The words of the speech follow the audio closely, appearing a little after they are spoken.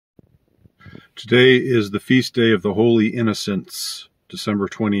Today is the feast day of the Holy Innocents, December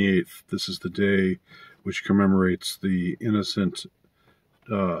 28th. This is the day which commemorates the innocent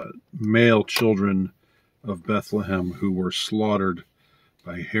male children of Bethlehem who were slaughtered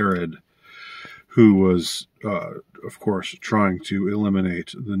by Herod, who was, of course, trying to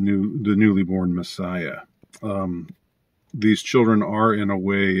eliminate the newly born Messiah. These children are, in a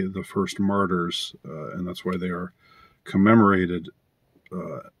way, the first martyrs, and that's why they are commemorated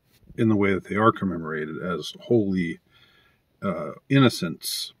in the way that they are commemorated as holy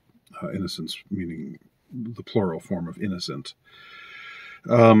innocents. Innocence meaning the plural form of innocent.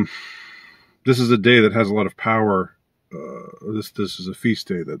 This is a day that has a lot of power. This is a feast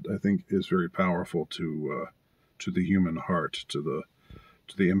day that I think is very powerful to the human heart, to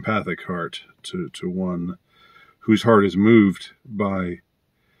the empathic heart, to one whose heart is moved by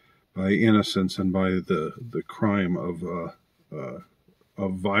innocence and by the crime of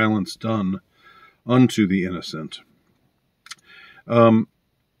violence done unto the innocent. And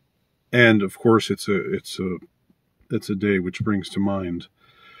of course, it's a day which brings to mind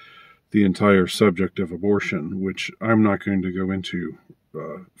the entire subject of abortion, which I'm not going to go into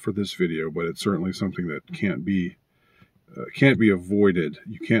for this video, but it's certainly something that can't be avoided.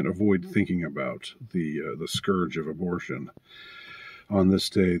 You can't avoid thinking about the scourge of abortion on this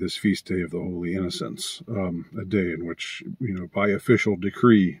day, this feast day of the Holy Innocents, a day in which, by official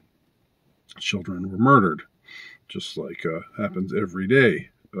decree, children were murdered, just like happens every day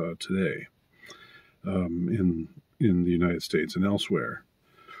today in the United States and elsewhere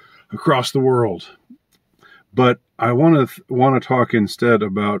across the world. But I want to talk instead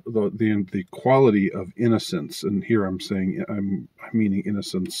about the quality of innocence, and here I'm meaning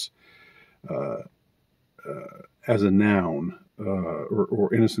innocence as a noun, or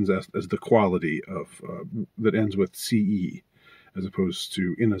innocence as the quality of that ends with CE, as opposed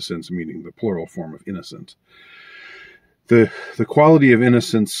to innocence meaning the plural form of innocent. The quality of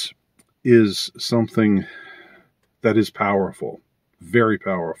innocence is something that is powerful, very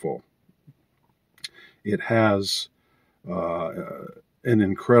powerful. It has an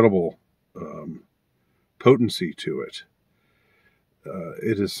incredible potency to it.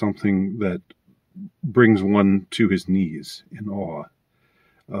 It is something that brings one to his knees in awe.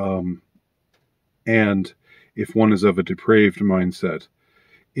 And if one is of a depraved mindset,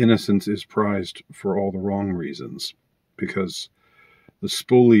 innocence is prized for all the wrong reasons, because the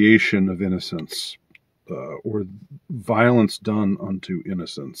spoliation of innocence, or violence done unto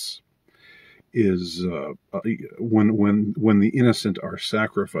innocence, is when the innocent are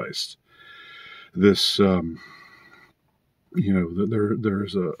sacrificed. This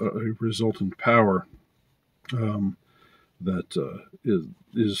there's a resultant power that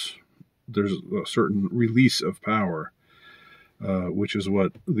is there's a certain release of power, which is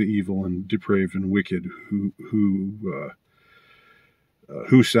what the evil and depraved and wicked who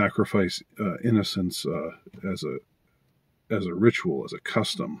sacrifice innocence as a ritual, as a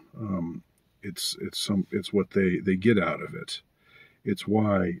custom. It's what they get out of it. It's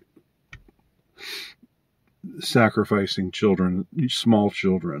why sacrificing children, small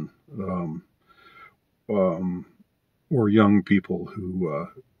children, or young people who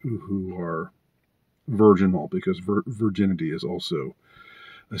are virginal, because virginity is also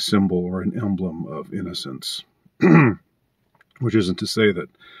a symbol or an emblem of innocence. Which isn't to say that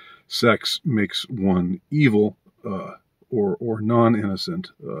sex makes one evil or non-innocent,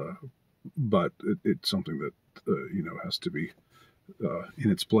 but it's something that has to be in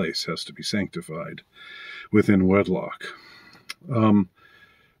its place, has to be sanctified within wedlock.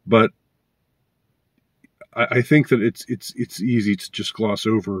 But I think that it's easy to just gloss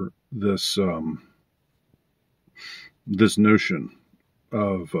over this this notion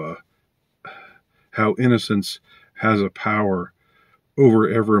of how innocence has a power over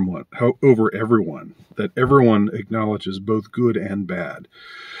everyone, that everyone acknowledges both good and bad.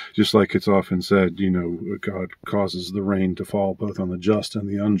 Just like it's often said, God causes the rain to fall both on the just and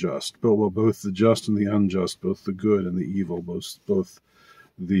the unjust. But both the just and the unjust, both the good and the evil, both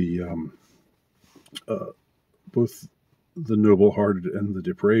the noble-hearted and the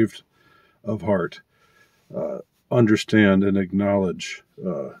depraved of heart understand and acknowledge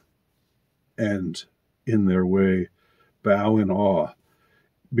and in their way bow in awe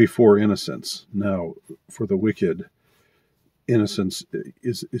before innocence. Now, for the wicked, innocence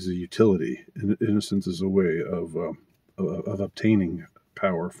is a utility. Innocence is a way of obtaining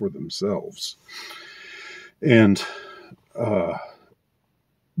power for themselves. And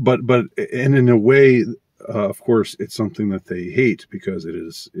but in a way, of course, it's something that they hate, because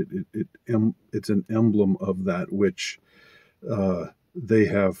it's an emblem of that which they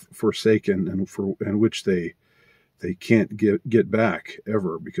have forsaken, and which they can't get back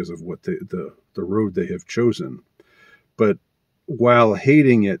ever because of what the road they have chosen. But while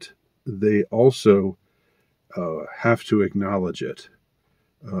hating it, they also have to acknowledge it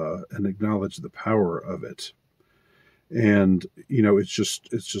and acknowledge the power of it. And it's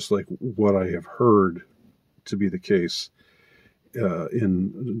just like what I have heard to be the case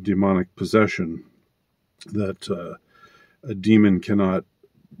in demonic possession, that a demon cannot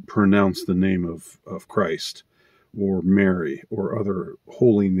pronounce the name of Christ or Mary or other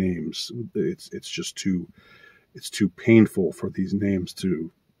holy names. It's just too painful for these names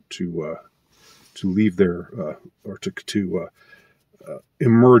to leave their or to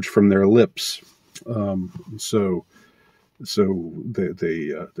emerge from their lips. So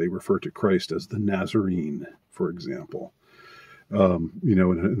they refer to Christ as the Nazarene, for example. In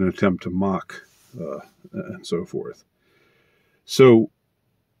an attempt to mock and so forth. So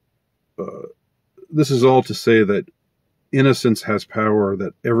this is all to say that innocence has power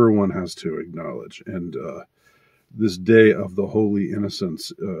that everyone has to acknowledge, and this day of the Holy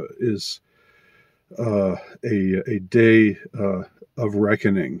Innocents is a day of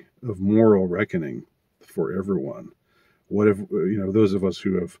reckoning, of moral reckoning for everyone. Whatever, those of us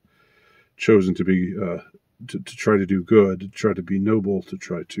who have chosen to be to try to do good, to try to be noble, to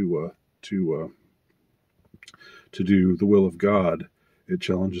try to do the will of God, it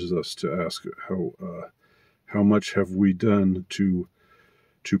challenges us to ask how much have we done to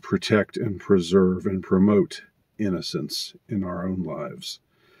protect and preserve and promote innocence in our own lives.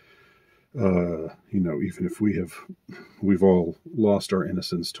 Even if we've all lost our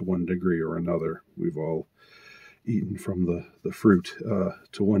innocence to one degree or another. We've all eaten from the fruit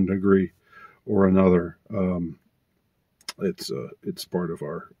to one degree or another. It's part of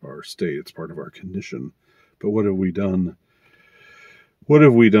our state. It's part of our condition. But what have we done? What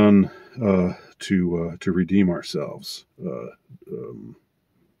have we done to redeem ourselves?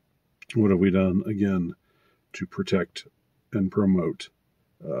 What have we done again to protect and promote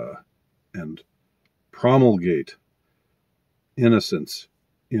and promulgate innocence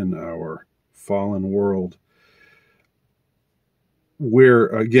in our fallen world, where,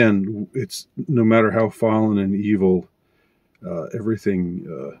 again, it's no matter how fallen and evil everything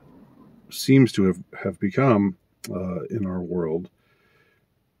seems to have become in our world,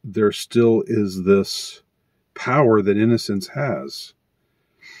 there still is this power that innocence has.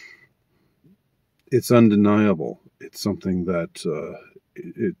 It's undeniable. It's something that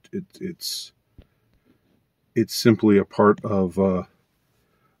it's simply a part of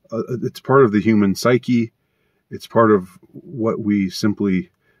it's part of the human psyche. It's part of what we simply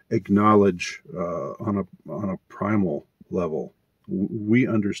acknowledge on a primal level. We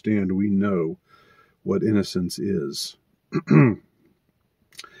understand, we know what innocence is.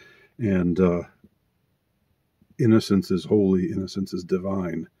 And innocence is holy, innocence is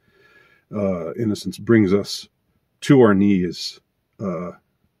divine. Innocence brings us to our knees,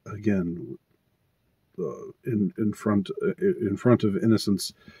 again, in front of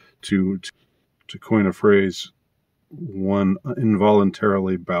innocence, to coin a phrase, one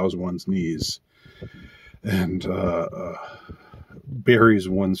involuntarily bows one's knees and buries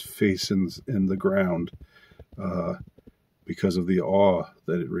one's face in the ground because of the awe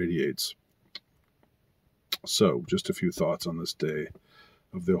that it radiates. So, just a few thoughts on this day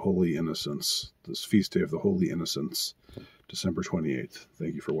of the Holy Innocents, this feast day of the Holy Innocents, December 28th.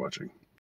 Thank you for watching.